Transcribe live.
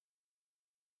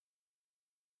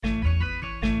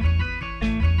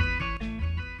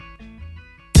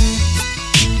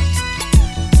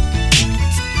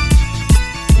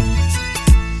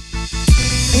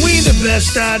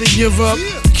best out of Europe.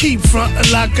 Keep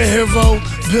frontin' like a hero.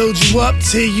 Build you up,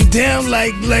 tear you down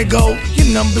like Lego. Your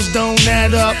numbers don't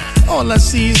add up. All I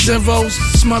see is zeros.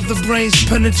 Smother brains,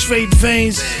 penetrate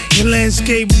veins. Your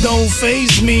landscape don't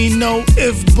faze me. No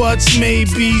if, buts,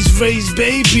 maybes. Raise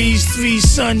babies, 3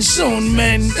 sons, soon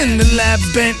men. In the lab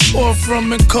bent or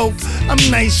from a coke. I'm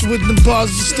nice with the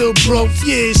bars but still broke.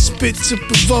 Yeah, spit to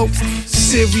provoke.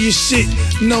 Serious shit,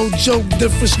 no joke.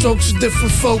 Different strokes for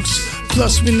different folks.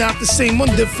 Plus we're not the same on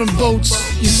different boats.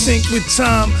 You sink with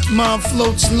time, mine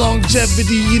floats.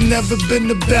 Longevity, you never been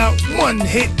about. One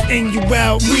hit and you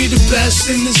out. We the best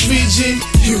in this region,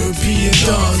 European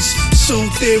dons. Soul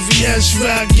Theory,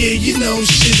 S-Rock, yeah, you know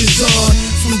shit is on.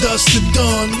 From dusk to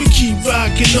dawn, we keep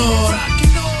rocking on.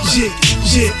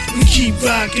 Yeah, we keep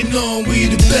rocking on. We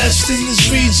the best in this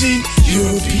region,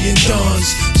 European dons.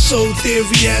 Soul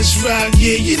Theory, S-Rock,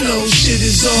 yeah, you know shit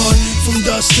is on. From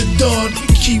dusk to dawn,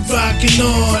 we keep rocking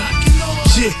on.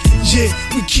 Yeah,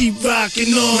 we keep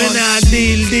rocking on. When I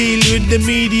deal with the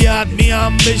media, me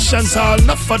ambitions all.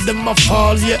 Enough of them I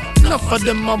fall, yeah, enough of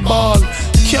them I ball.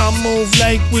 Can't move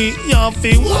like we, y'all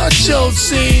feel watch out,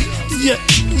 see.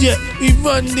 Yeah, we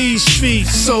run these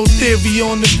streets. Soul Theory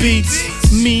on the beats,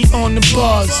 me on the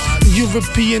bars.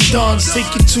 European dons take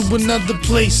you to another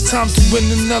place. Time to win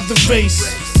another race.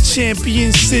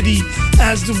 Champion city,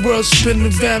 as the world spin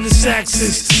around its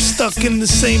axis. Stuck in the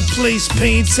same place,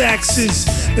 paying taxes.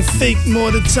 The fake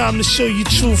more the time to show your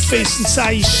true face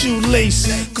inside your shoelace.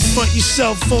 Confront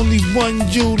yourself, only one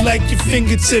you, like your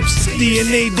fingertips.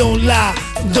 DNA don't lie,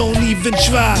 don't even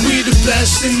try. We the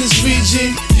best in this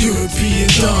region, European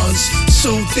dons.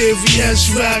 Soul Theory,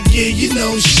 S-Rock, yeah, you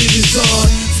know shit is on.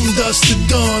 From dusk to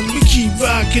dawn, we keep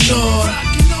rocking on.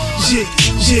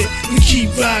 Yeah, we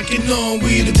keep rocking on.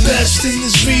 We the best in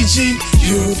this region,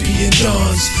 European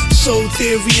dons. Soul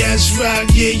Theory, S-Rock,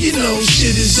 yeah, you know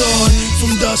shit is on.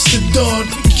 From dusk to dawn,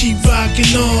 we keep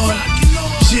rocking on.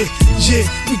 Yeah,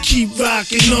 we keep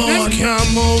rocking on. Them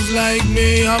can't move like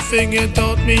me, I think it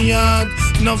taught me hard.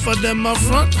 Enough of them are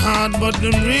front hard, but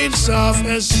them real soft.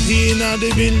 SP now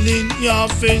the building, your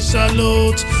face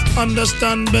salute.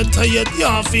 Understand better yet,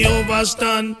 your feel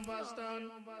overstand.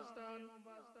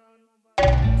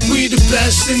 We the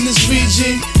best in this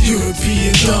region,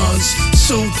 European dons.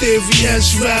 Soul Theory,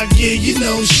 S-Rock, yeah, you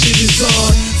know shit is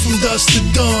on. From dusk to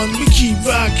dawn, we keep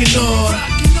rocking on.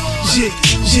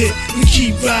 Yeah, we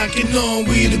keep rocking on.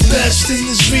 We the best in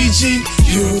this region,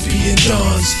 European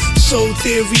dons. Soul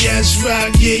Theory,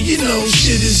 S-Rock, yeah, you know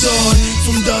shit is on.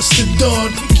 From dusk to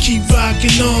dawn, we keep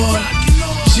rocking on.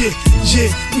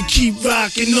 Yeah, we keep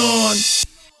rocking on.